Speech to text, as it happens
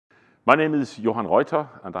My name is Johan Reuter,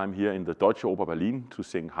 and I'm here in the Deutsche Oper Berlin to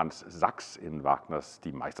sing Hans Sachs in Wagner's Die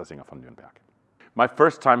Meistersinger von Nürnberg. My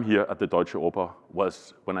first time here at the Deutsche Oper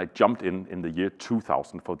was when I jumped in the year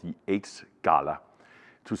 2000 for the 8th Gala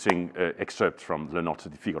to sing excerpts from Le Nozze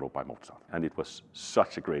di Figaro by Mozart, and it was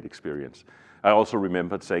such a great experience. I also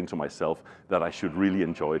remembered saying to myself that I should really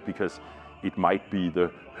enjoy it because it might be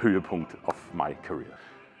the höhepunkt of my career.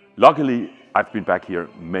 Luckily, I've been back here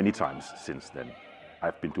many times since then.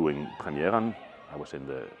 I've been doing premieren. I was in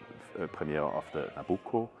the premiere of the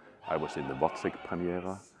Nabucco. I was in the Wozzeck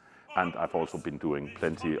premiere. And I've also been doing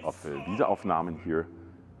plenty of Wiederaufnahmen here.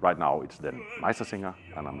 Right now it's then Meistersinger,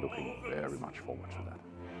 and I'm looking very much forward to that.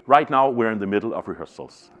 Right now we're in the middle of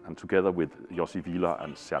rehearsals, and together with Jossi, Wieler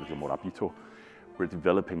and Sergio Morabito, we're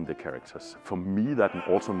developing the characters. For me, that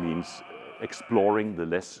also means exploring the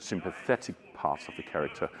less sympathetic parts of the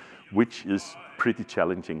character, which is pretty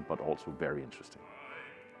challenging but also very interesting.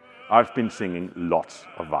 I've been singing lots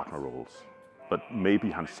of Wagner roles, but maybe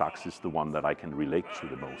Hans Sachs is the one that I can relate to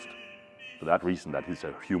the most. For that reason that he's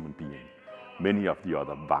a human being. Many of the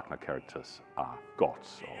other Wagner characters are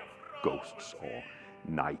gods or ghosts or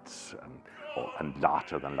knights and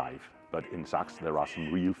larger than life. But in Sachs there are some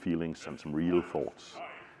real feelings and some real thoughts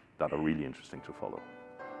that are really interesting to follow.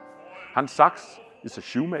 Hans Sachs is a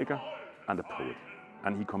shoemaker and a poet,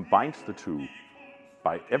 and he combines the two.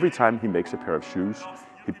 By every time he makes a pair of shoes,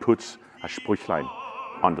 he puts a Sprüchlein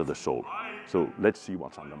under the sole. So let's see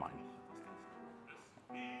what's under mine.